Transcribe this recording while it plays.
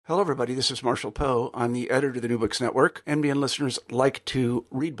Hello, everybody. This is Marshall Poe. I'm the editor of the New Books Network. NBN listeners like to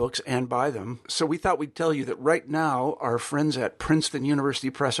read books and buy them. So we thought we'd tell you that right now, our friends at Princeton University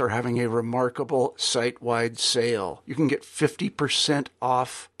Press are having a remarkable site-wide sale. You can get 50%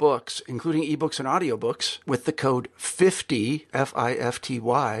 off books, including ebooks and audiobooks, with the code 50,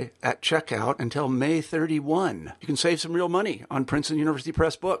 F-I-F-T-Y, at checkout until May 31. You can save some real money on Princeton University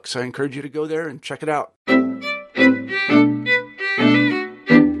Press books. I encourage you to go there and check it out.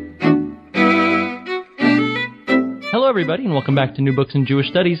 Hello, everybody, and welcome back to New Books in Jewish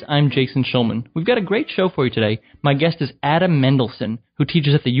Studies. I'm Jason Schulman. We've got a great show for you today. My guest is Adam Mendelsohn, who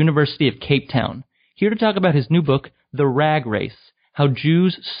teaches at the University of Cape Town, here to talk about his new book, The Rag Race, How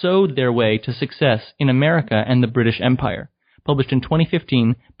Jews Sewed Their Way to Success in America and the British Empire, published in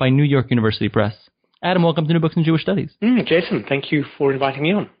 2015 by New York University Press. Adam, welcome to New Books in Jewish Studies. Jason, thank you for inviting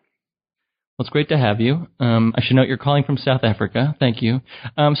me on. Well, it's great to have you. I should note you're calling from South Africa. Thank you.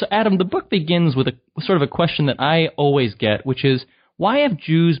 So, Adam, the book begins with a sort of a question that I always get, which is, why have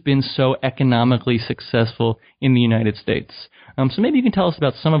Jews been so economically successful in the United States? So maybe you can tell us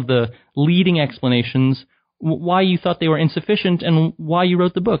about some of the leading explanations, why you thought they were insufficient, and why you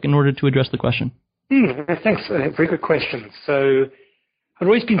wrote the book in order to address the question. Thanks. Very good question. So I've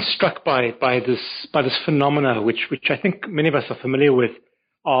always been struck by this phenomena, which I think many of us are familiar with,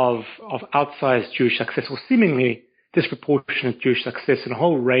 of outsized Jewish success, or seemingly disproportionate Jewish success in a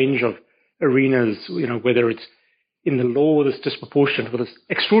whole range of arenas, whether it's in the law, this disproportionate, with this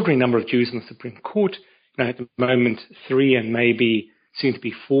extraordinary number of Jews in the Supreme Court, at the moment 3 and maybe soon to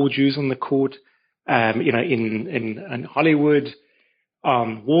be 4 Jews on the court, in Hollywood,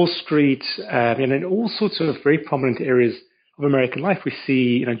 Wall Street, and in all sorts of very prominent areas of American life, we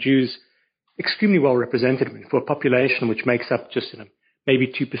see, Jews extremely well represented. For a population which makes up just, maybe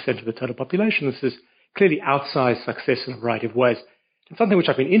 2% of the total population, this is clearly outsized success in a variety of ways. And something which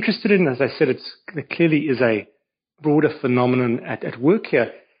I've been interested in, as I said, it clearly is a broader phenomenon at work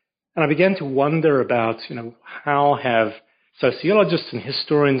here. And I began to wonder about, how have sociologists and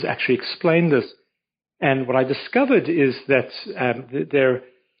historians actually explained this? And what I discovered is that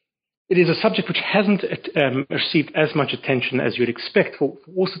it is a subject which hasn't received as much attention as you'd expect for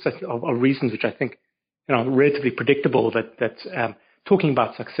all sorts of reasons, which I think, relatively predictable, that talking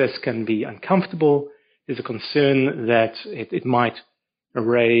about success can be uncomfortable. There's a concern that it might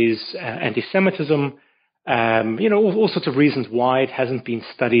raise anti-Semitism, all sorts of reasons why it hasn't been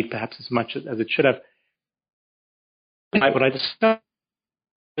studied perhaps as much as it should have. What I discovered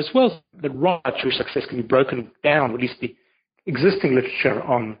as well, that raw Jewish success can be broken down, or at least the existing literature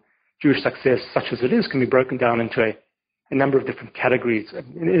on Jewish success, such as it is, can be broken down into a number of different categories.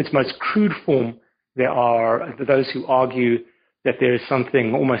 In its most crude form, there are those who argue that there is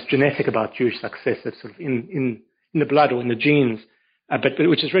something almost genetic about Jewish success that's sort of in the blood or in the genes, but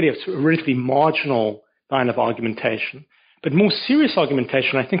which is really a relatively marginal line of argumentation. But more serious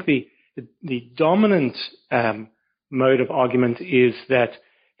argumentation, I think the dominant mode of argument is that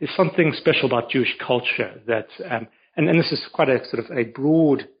there's something special about Jewish culture that, and this is quite a sort of a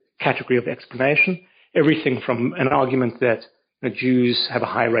broad category of explanation, everything from an argument that Jews have a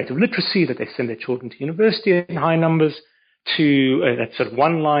high rate of literacy, that they send their children to university in high numbers, to that sort of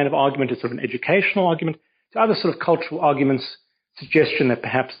one line of argument, it's sort of an educational argument, to other sort of cultural arguments, suggestion that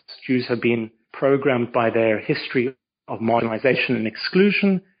perhaps Jews have been programmed by their history of marginalization and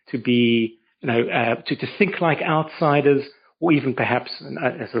exclusion to be, to think like outsiders, or even perhaps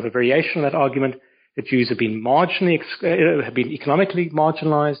a sort of a variation of that argument that Jews have been economically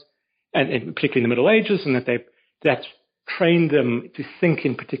marginalized, and particularly in the Middle Ages, and that trained them to think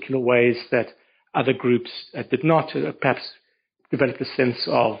in particular ways that other groups did not, perhaps develop a sense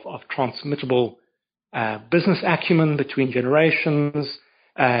of transmittable business acumen between generations.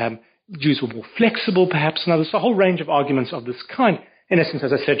 Jews were more flexible, perhaps, and others. A whole range of arguments of this kind. In essence,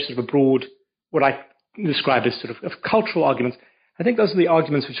 as I said, sort of a broad, what I describe as sort of cultural arguments. I think those are the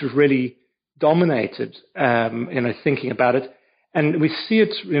arguments which have really dominated, thinking about it. And we see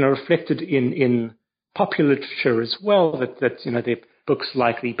it, reflected in popular literature as well, that the books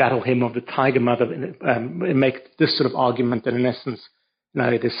like the Battle Hymn of the Tiger Mother make this sort of argument that in essence,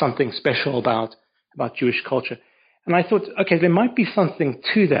 there's something special about Jewish culture. And I thought, okay, there might be something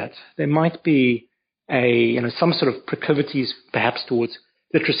to that. There might be some sort of proclivities perhaps towards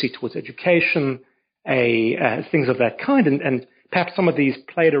literacy, towards education, things of that kind. And perhaps some of these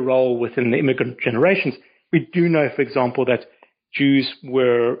played a role within the immigrant generations. We do know, for example, that Jews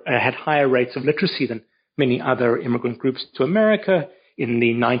had higher rates of literacy than many other immigrant groups to America in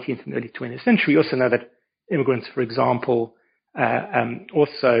the 19th and early 20th century. We also know that immigrants, for example,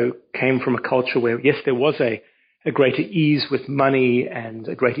 also came from a culture where, yes, there was a a greater ease with money and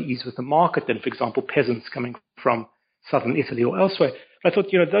a greater ease with the market than, for example, peasants coming from southern Italy or elsewhere. But I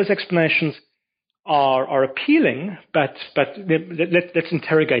thought, those explanations are appealing, but let's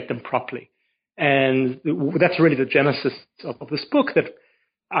interrogate them properly. And that's really the genesis of this book, that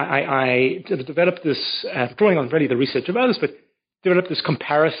I developed this, drawing on really the research of others, but developed this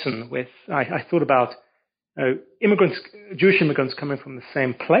comparison with, I thought about immigrants, Jewish immigrants coming from the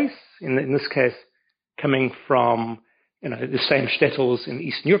same place, in this case, coming from the same shtetls in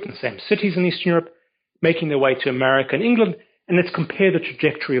Eastern Europe, and the same cities in Eastern Europe, making their way to America and England, and let's compare the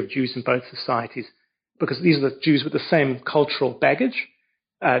trajectory of Jews in both societies, because these are the Jews with the same cultural baggage,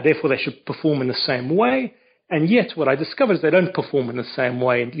 therefore they should perform in the same way, and yet what I discovered is they don't perform in the same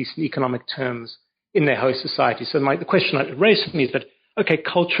way, at least in economic terms, in their host society. So the question I raised for me is that, okay,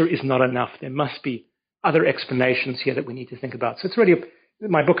 culture is not enough. There must be other explanations here that we need to think about. So it's really,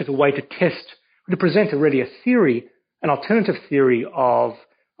 my book is a way to present a theory, an alternative theory of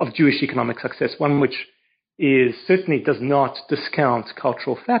Jewish economic success, one which certainly does not discount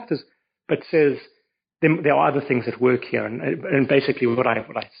cultural factors, but says there are other things at work here. And basically what I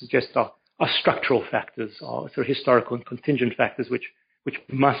suggest are structural factors, or sort of historical and contingent factors, which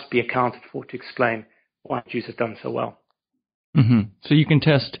must be accounted for to explain why Jews have done so well. Mm-hmm. So you can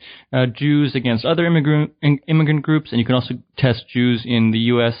test Jews against other immigrant groups, and you can also test Jews in the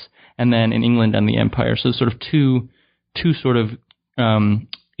U.S. and then in England and the Empire. So sort of two sort of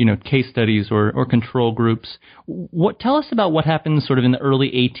case studies or control groups. Tell us about what happened sort of in the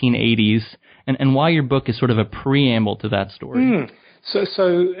early 1880s, and why your book is sort of a preamble to that story. So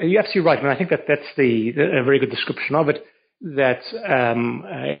you're absolutely right. I mean, I think that's a very good description of it. That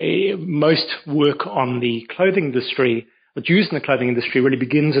most work on the clothing industry, the Jews in the clothing industry, really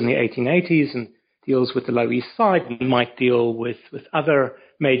begins in the 1880s and deals with the Lower East Side, and might deal with other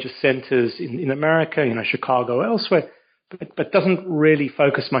major centers in America, Chicago, elsewhere, but doesn't really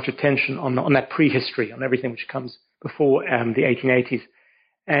focus much attention on that prehistory, on everything which comes before the 1880s.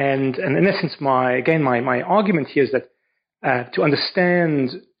 And in essence, my argument here is that to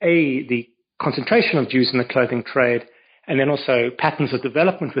understand the concentration of Jews in the clothing trade, and then also patterns of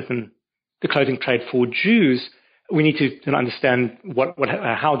development within the clothing trade for Jews, we need to understand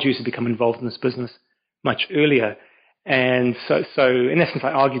how Jews have become involved in this business much earlier. And so in essence,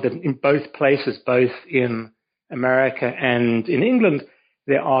 I argue that in both places, both in America and in England,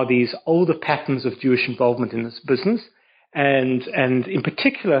 there are these older patterns of Jewish involvement in this business, and in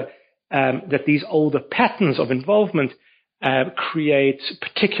particular, that these older patterns of involvement create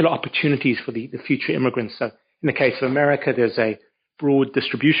particular opportunities for the future immigrants. So in the case of America, there's a broad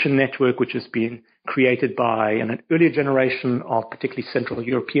distribution network which has been created by an earlier generation of particularly Central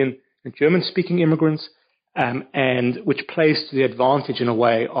European and German-speaking immigrants, and which plays to the advantage in a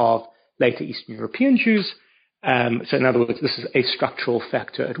way of later Eastern European Jews. So in other words, this is a structural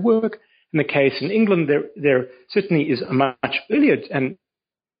factor at work. In the case in England, there certainly is a much earlier and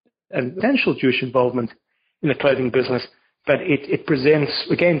potential Jewish involvement in the clothing business, but it presents,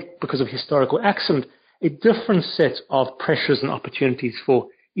 again, because of historical accident, a different set of pressures and opportunities for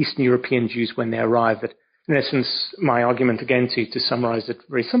Eastern European Jews when they arrive. That, in essence, my argument, again, to summarize it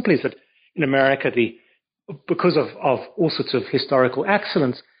very simply, is that in America, because of all sorts of historical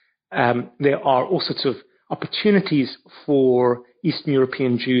accidents, there are all sorts of opportunities for Eastern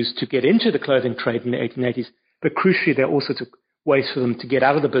European Jews to get into the clothing trade in the 1880s, but crucially, there are all sorts of ways for them to get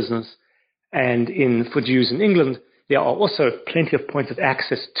out of the business. And for Jews in England, there are also plenty of points of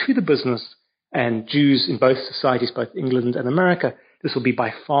access to the business, and Jews in both societies, both England and America, this will be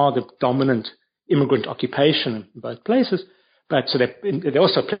by far the dominant immigrant occupation in both places. But so there are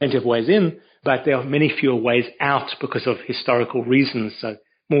also plenty of ways in, but there are many fewer ways out because of historical reasons. So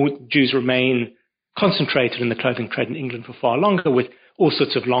more Jews remain concentrated in the clothing trade in England for far longer, with all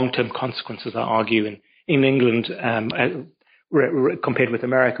sorts of long-term consequences, I argue, in England compared with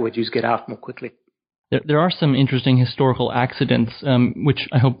America, where Jews get out more quickly. There are some interesting historical accidents, which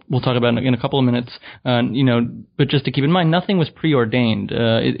I hope we'll talk about in a couple of minutes. But just to keep in mind, nothing was preordained.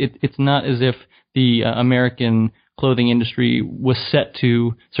 It's not as if the American clothing industry was set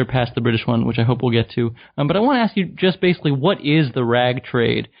to surpass the British one, which I hope we'll get to. But I want to ask you just basically, what is the rag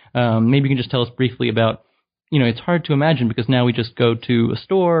trade? Maybe you can just tell us briefly about, it's hard to imagine because now we just go to a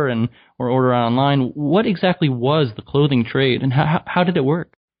store or order online. What exactly was the clothing trade, and how did it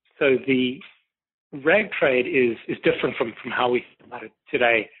work? So the rag trade is different from how we think about it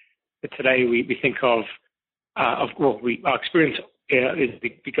today. But today we think of our experience is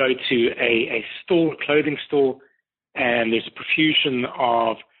we go to a store, clothing store, and there's a profusion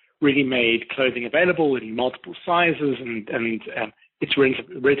of ready-made clothing available in multiple sizes, and it's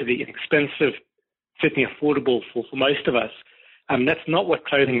relatively inexpensive certainly affordable for most of us. That's not what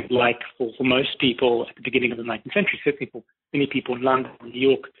clothing is like for most people at the beginning of the 19th century, certainly for many people in London and New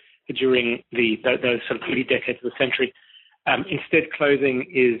York during those sort of early decades of the century. Instead, clothing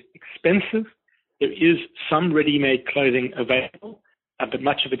is expensive. There is some ready-made clothing available, but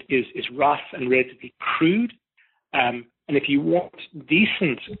much of it is rough and relatively crude. And if you want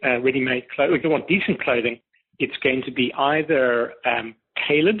decent ready-made clothing, if you want decent clothing, it's going to be either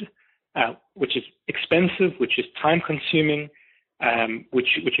tailored, which is expensive, which is time-consuming,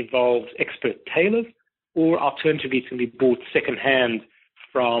 which involves expert tailors, or alternatively, it can be bought secondhand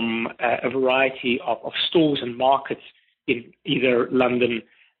from a variety of stores and markets in either London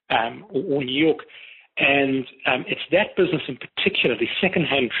or New York. And it's that business in particular, the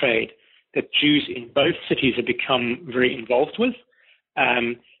secondhand trade, that Jews in both cities have become very involved with.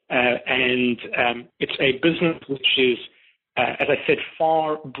 And it's a business which is, as I said,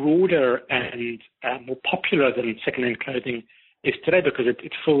 far broader and more popular than secondhand clothing is today, because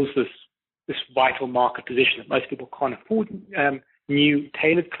it fills this vital market position that most people can't afford new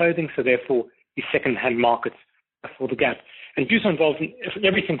tailored clothing, so therefore the secondhand markets fill the gap. And Jews are involved in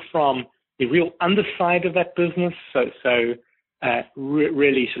everything from the real underside of that business, so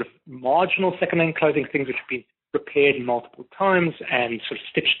really sort of marginal secondhand clothing, things which have been repaired multiple times and sort of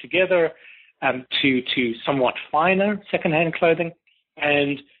stitched together, to somewhat finer secondhand clothing.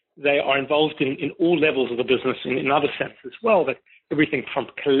 And they are involved in all levels of the business in other sense as well, that everything from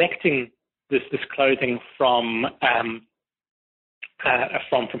collecting this clothing from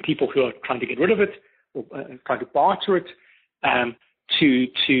people who are trying to get rid of it or trying to barter it,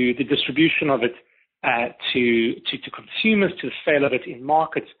 to the distribution of it to consumers, to the sale of it in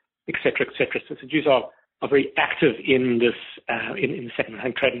markets, etc., etc. So Jews are very active in this in the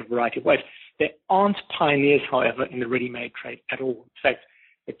second-hand trade in a variety of ways. They aren't pioneers, however, in the ready-made trade at all. In fact,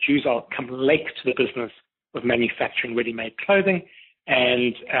 the Jews come late to the business of manufacturing ready-made clothing,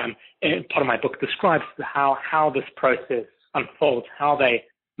 and part of my book describes how this process unfolds, how they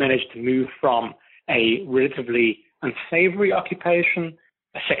manage to move from a relatively unsavory occupation,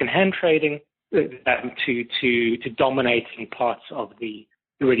 second-hand trading, to dominating parts of the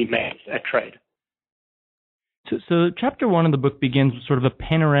ready-made trade. So chapter 1 of the book begins with sort of a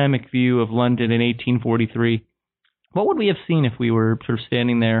panoramic view of London in 1843. What would we have seen if we were sort of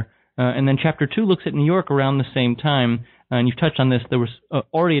standing there? And then chapter 2 looks at New York around the same time. And you've touched on this. There was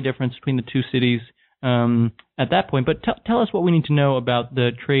already a difference between the two cities at that point. But tell us what we need to know about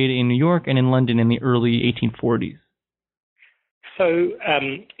the trade in New York and in London in the early 1840s. So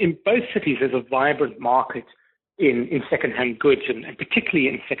in both cities, there's a vibrant market in second-hand goods, and particularly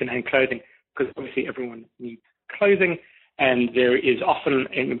in second-hand clothing, because obviously everyone needs clothing, and there is often,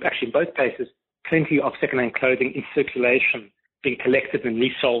 actually in both places, plenty of second-hand clothing in circulation, being collected and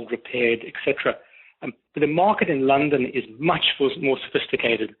resold, repaired, etc. But the market in London is much more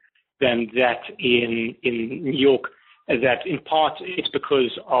sophisticated than that in New York. That in part it's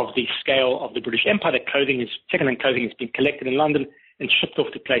because of the scale of the British Empire that second-hand clothing has been collected in London and shipped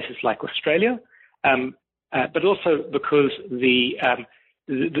off to places like Australia, but also because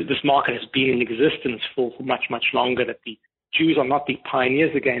this market has been in existence for much, much longer, that the Jews are not the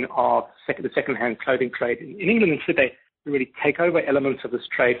pioneers again of the second-hand clothing trade in England. Instead, they really take over elements of this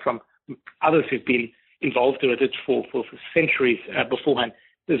trade from others who've been involved with it for centuries beforehand.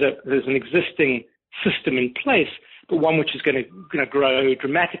 There's an existing system in place, but one which is going to grow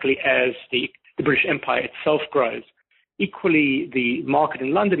dramatically as the British Empire itself grows. Equally, the market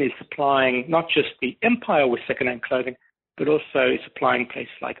in London is supplying not just the empire with second-hand clothing, but also supplying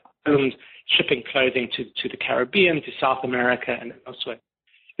places like Ireland, shipping clothing to the Caribbean, to South America, and elsewhere.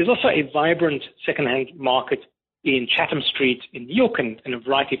 There's also a vibrant second-hand market in Chatham Street in New York and a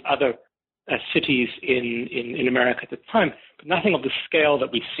variety of other cities in America at the time, but nothing of the scale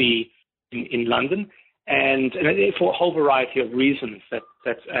that we see in London, and for a whole variety of reasons. That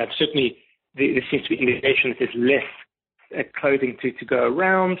certainly there seems to be indication that there's less clothing to go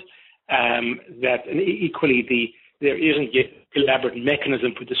around. And equally, there isn't yet elaborate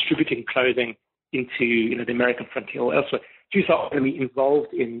mechanism for distributing clothing into the American frontier or elsewhere. Jews are going to be involved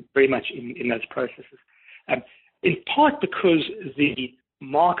very much in those processes. In part because the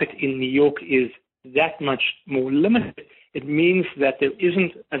market in New York is that much more limited, it means that there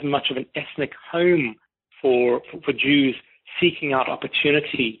isn't as much of an ethnic home for Jews seeking out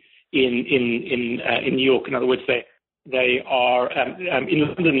opportunity in New York. In other words, they are in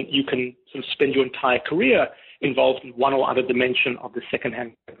London. You can sort of spend your entire career involved in one or other dimension of the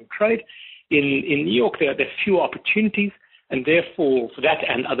second-hand trade. In New York, there are fewer opportunities, and therefore, for that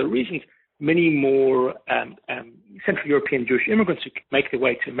and other reasons, many more Central European Jewish immigrants who make their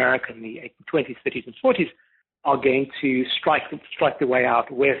way to America in the 1820s, 30s, and 40s are going to strike their way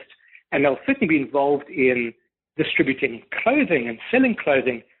out west, and they'll certainly be involved in distributing clothing and selling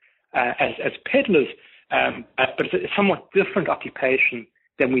clothing as peddlers, but it's a somewhat different occupation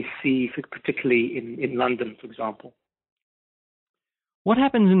than we see, particularly in London, for example. What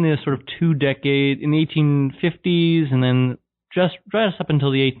happens in the sort of 2 decades, in the 1850s and then just right up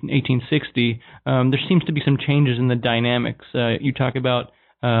until the 1860, there seems to be some changes in the dynamics. You talk about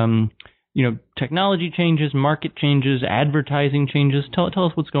technology changes, market changes, advertising changes. Tell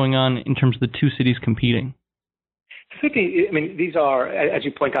us what's going on in terms of the two cities competing. Certainly, I mean, these are, as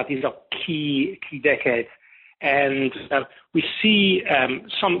you point out, these are key decades, and we see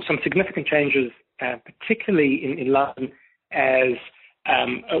some significant changes, particularly in London, as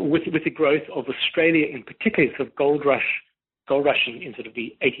with the growth of Australia, in particular, sort of gold rush in sort of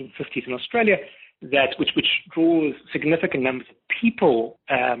the 1850s in Australia, which draws significant numbers of people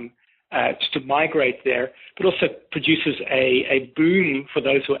to migrate there, but also produces a boom for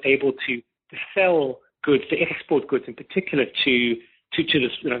those who are able to sell goods, to export goods in particular to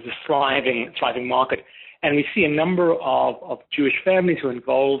this the thriving market. And we see a number of Jewish families who are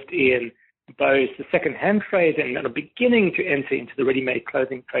involved in both the second-hand trade and are beginning to enter into the ready-made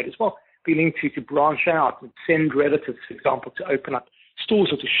clothing trade as well, beginning to branch out and send relatives, for example, to open up stores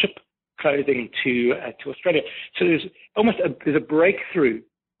or to ship clothing to Australia. So there's a breakthrough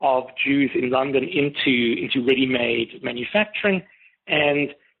of Jews in London into ready-made manufacturing,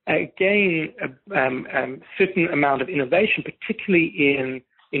 and again, a certain amount of innovation, particularly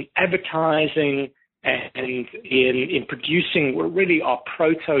in advertising and in producing what really are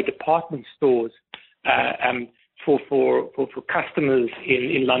proto department stores for customers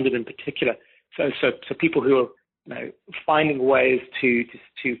in London in particular. So people who are finding ways to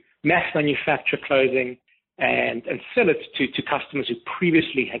mass manufacture clothing and sell it to customers who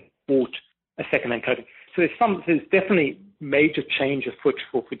previously had bought a second-hand clothing. So there's definitely major change afoot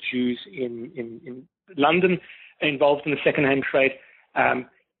for Jews in London involved in the second-hand trade, and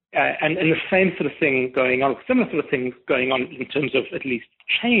the same sort of thing going on, similar sort of things going on in terms of at least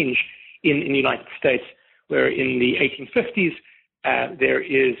change in the United States, where in the 1850s there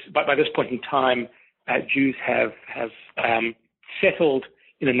is, by this point in time, Jews have settled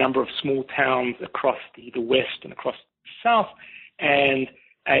in a number of small towns across the West and across the South,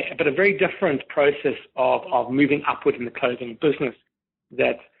 but a very different process of moving upward in the clothing business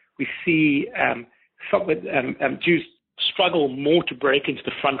that we see Jews struggle more to break into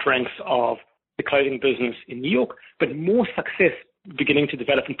the front ranks of the clothing business in New York, but more success beginning to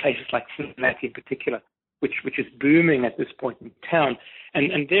develop in places like Cincinnati in particular, which is booming at this point in town.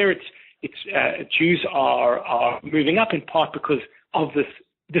 And there Jews are moving up in part because of this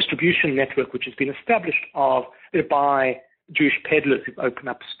distribution network which has been established by Jewish peddlers who've opened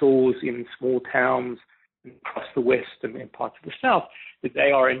up stores in small towns across the West and in parts of the South, that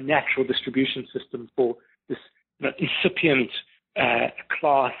they are a natural distribution system for this incipient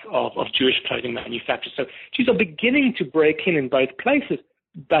class of Jewish clothing manufacturers. So Jews are beginning to break in both places,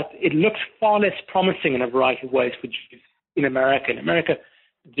 but it looks far less promising in a variety of ways for Jews in America. In America,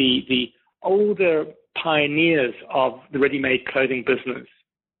 the older pioneers of the ready-made clothing business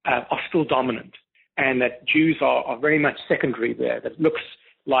are still dominant, and that Jews are very much secondary there. That looks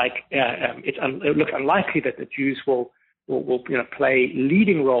like it looks unlikely that the Jews will play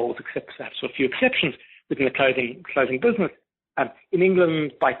leading roles, except perhaps for a few exceptions within the clothing business. In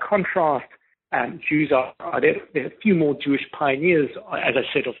England, by contrast, Jews are there are a few more Jewish pioneers, as I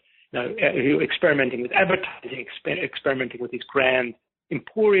said, who are experimenting with advertising, experimenting with these grand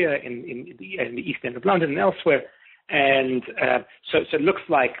emporia in the East End of London and elsewhere. And so it looks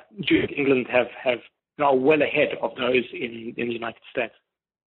like Jews in England have now well ahead of those in the United States.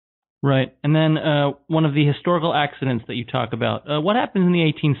 Right. And then one of the historical accidents that you talk about, what happens in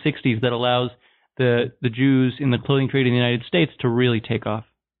the 1860s that allows the Jews in the clothing trade in the United States to really take off?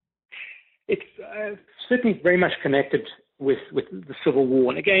 It's certainly very much connected with the Civil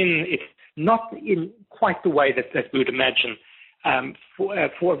War. And again, it's not in quite the way that we would imagine. For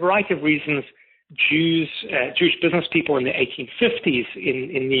a variety of reasons, Jewish business people in the 1850s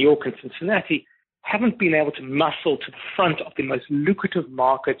in New York and Cincinnati haven't been able to muscle to the front of the most lucrative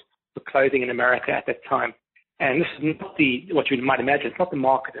market for clothing in America at that time. And this is not what you might imagine. It's not the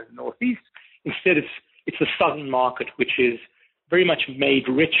market in the Northeast. Instead, it's the Southern market, which is very much made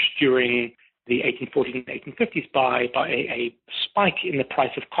rich during the 1840s and 1850s by a spike in the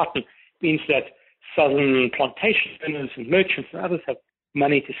price of cotton. It means that Southern plantation owners and merchants and others have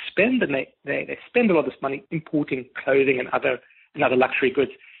money to spend, and they spend a lot of this money importing clothing and other luxury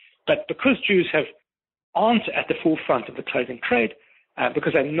goods. But because Jews aren't at the forefront of the clothing trade,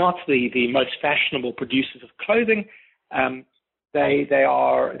 because they're not the most fashionable producers of clothing,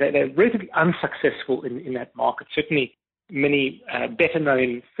 they're relatively unsuccessful in that market. Certainly, many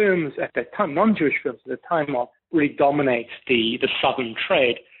better-known firms at that time, non-Jewish firms at the time, really dominate the southern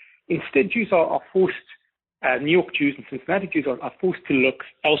trade. Instead, Jews are forced. New York Jews and Cincinnati Jews are forced to look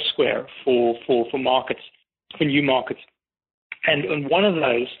elsewhere for markets, for new markets. And one of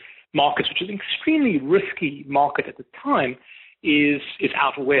those markets, which is an extremely risky market at the time, is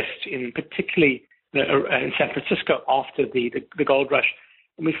out west, particularly in San Francisco after the gold rush.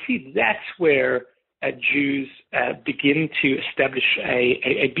 And we see that's where Jews begin to establish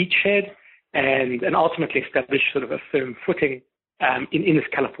a beachhead and ultimately establish sort of a firm footing in this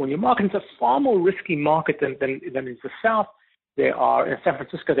California market. It's a far more risky market than in the South. In San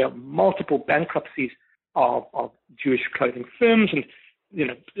Francisco, there are multiple bankruptcies of Jewish clothing firms, and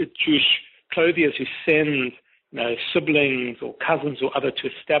Jewish clothiers who send siblings or cousins or other to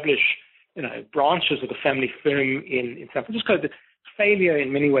establish branches of the family firm in San Francisco. The failure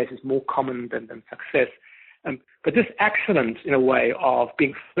in many ways is more common than success. But this accident, in a way, of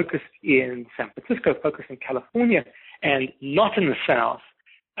being focused in San Francisco, focused in California, and not in the South,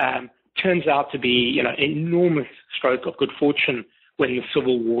 turns out to be an enormous stroke of good fortune when the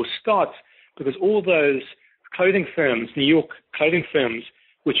Civil War starts, because all those clothing firms, New York clothing firms,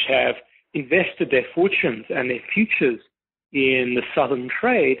 which have invested their fortunes and their futures in the Southern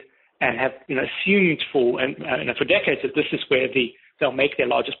trade and have assumed for decades that this is where they'll make their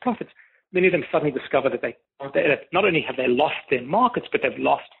largest profits, many of them suddenly discover that they not only have they lost their markets, but they've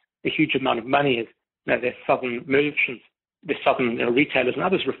lost a huge amount of money as their Southern merchants, their Southern retailers and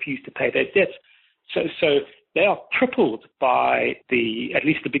others refuse to pay their debts. So they are crippled by at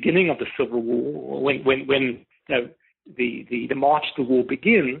least the beginning of the Civil War, when the march to the war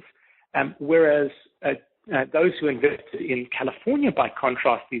begins. Whereas those who invested in California, by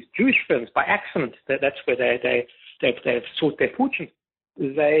contrast, these Jewish firms, by accident, that's where they've sought their fortunes.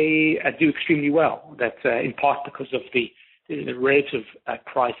 They do extremely well. That in part because of the relative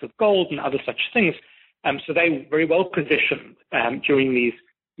price of gold and other such things. So they very well positioned during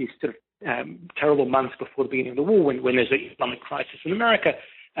these sort of terrible months before the beginning of the war, when there's an economic crisis in America.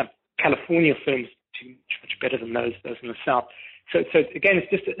 California firms do much better than those in the South. So again, it's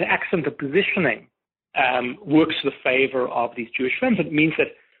just an accident of positioning works to the favor of these Jewish firms. It means that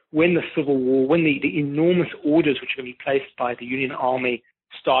when the Civil War, when the enormous orders which are going to be placed by the Union Army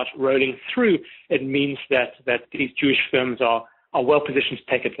start rolling through, it means that these Jewish firms are well positioned to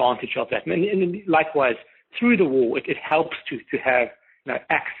take advantage of that. And likewise, through the war, it helps to have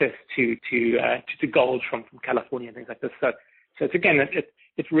access to gold from California and things like this. So it's again, it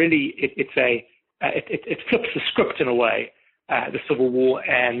flips the script in a way, the Civil War,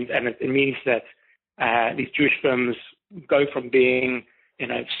 and it means that these Jewish firms go from being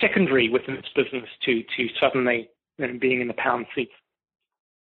secondary within its business to suddenly being in the pound seat.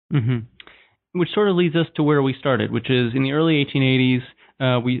 Mm-hmm. Which sort of leads us to where we started, which is in the early 1880s.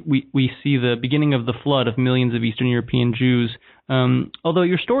 We see the beginning of the flood of millions of Eastern European Jews. Although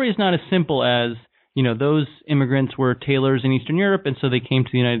your story is not as simple as those immigrants were tailors in Eastern Europe, and so they came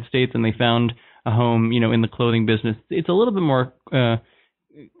to the United States and they found a home, in the clothing business. It's a little bit more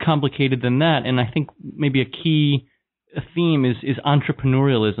complicated than that, and I think maybe a key theme is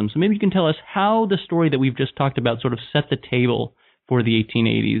entrepreneurialism. So maybe you can tell us how the story that we've just talked about sort of set the table for the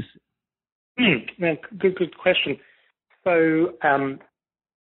 1880s. Good question. So, and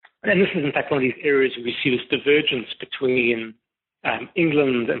this is in fact one of these areas where we see this divergence between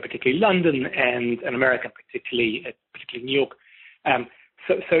England and particularly London and America, particularly New York.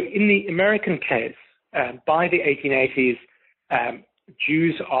 So in the American case, by the 1880s,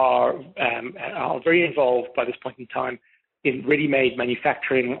 Jews are very involved by this point in time in ready-made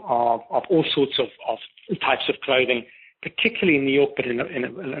manufacturing of all sorts of types of clothing, particularly in New York, but in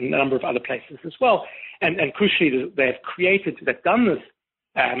a number of other places as well. And crucially, they've done this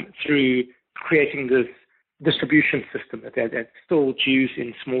through creating this distribution system. There's still Jews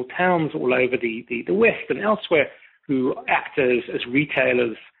in small towns all over the West and elsewhere who act as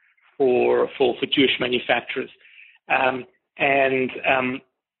retailers for Jewish manufacturers. And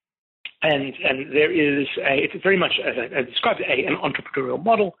there is it's very much, as I described, an entrepreneurial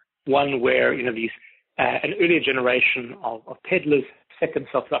model, one where these an earlier generation of peddlers set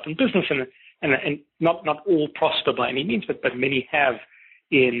themselves up in business, and not all prosper by any means, but many have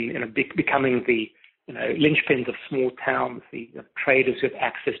in becoming the linchpins of small towns, the traders who have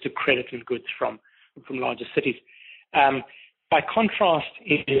access to credit and goods from larger cities. By contrast,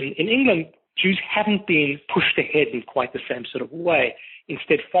 in England, Jews haven't been pushed ahead in quite the same sort of way.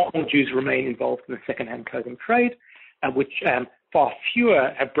 Instead, far more Jews remain involved in the second-hand clothing trade, which far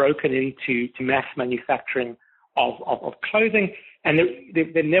fewer have broken into mass manufacturing of clothing. And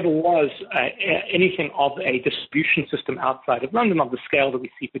there never was anything of a distribution system outside of London of the scale that we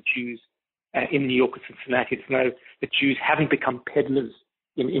see for Jews in New York or Cincinnati. It's no, the Jews haven't become peddlers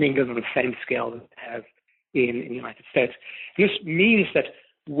in England on the same scale that they have in the United States. And this means that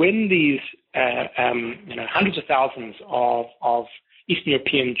when these hundreds of thousands of Eastern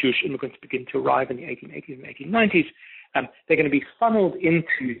European Jewish immigrants begin to arrive in the 1880s and 1890s, they're going to be funneled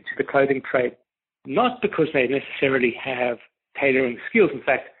into the clothing trade, not because they necessarily have tailoring skills. In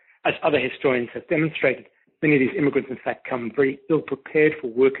fact, as other historians have demonstrated, many of these immigrants, in fact, come very ill-prepared for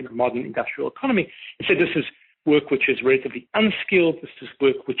work in a modern industrial economy. And so this is work which is relatively unskilled. This is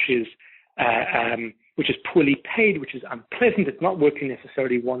work which is poorly paid, which is unpleasant. It's not work you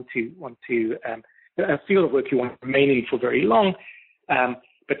necessarily want to a field of work you want to remain in for very long.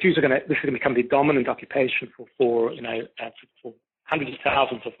 But Jews this is going to become the dominant occupation for hundreds of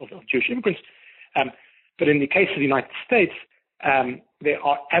thousands of Jewish immigrants. But in the case of the United States, there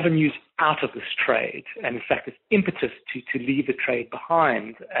are avenues out of this trade, and in fact, it's impetus to leave the trade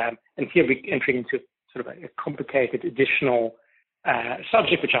behind. And here we're entering into sort of a complicated additional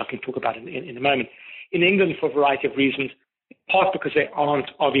subject, which I can talk about in a moment. In England, for a variety of reasons, in part because there aren't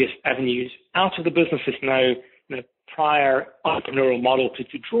obvious avenues out of the business, there's no prior entrepreneurial model to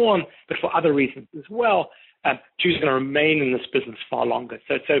draw on, but for other reasons as well, Jews are going to remain in this business far longer.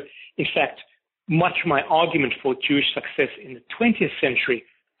 So in fact, much of my argument for Jewish success in the 20th century,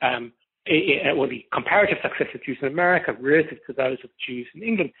 or the comparative success of Jews in America relative to those of Jews in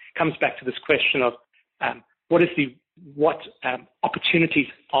England, comes back to this question of what opportunities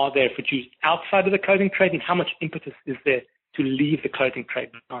are there for Jews outside of the clothing trade, and how much impetus is there to leave the clothing trade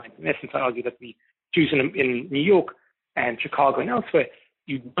behind. In essence, I argue that the Jews in New York and Chicago and elsewhere,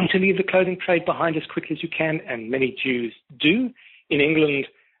 you want to leave the clothing trade behind as quickly as you can, and many Jews do. In England,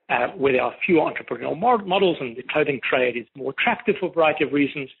 where there are fewer entrepreneurial models and the clothing trade is more attractive for a variety of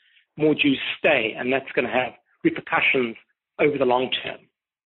reasons, more Jews stay, and that's going to have repercussions over the long term.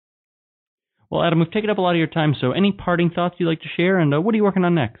 Well, Adam, we've taken up a lot of your time, so any parting thoughts you'd like to share, and what are you working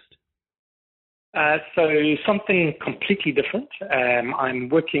on next? So something completely different. I'm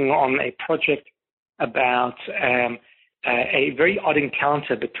working on a project about a very odd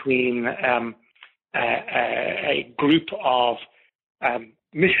encounter between a group of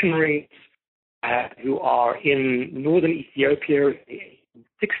missionaries who are in northern Ethiopia in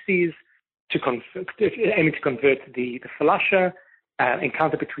the 60s aiming to convert the Falasha,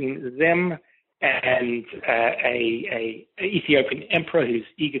 encounter between them and a Ethiopian emperor who's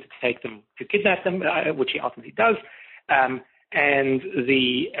eager to take them, to kidnap them, which he ultimately does, and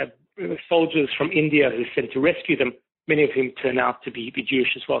the soldiers from India who are sent to rescue them, many of whom turn out to be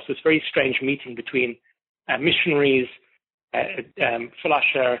Jewish as well. So it's a very strange meeting between missionaries,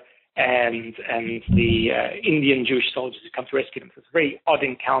 Falasha, and the Indian Jewish soldiers who come to rescue them. So it's a very odd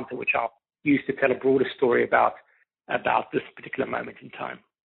encounter, which I'll use to tell a broader story about this particular moment in time.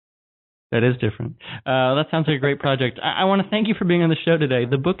 That is different. That sounds like a great project. I want to thank you for being on the show today.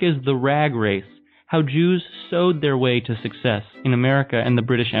 The book is The Rag Race, How Jews Sewed Their Way to Success in America and the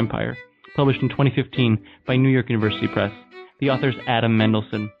British Empire, published in 2015 by New York University Press. The author's Adam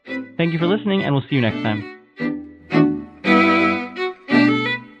Mendelsohn. Thank you for listening, and we'll see you next time.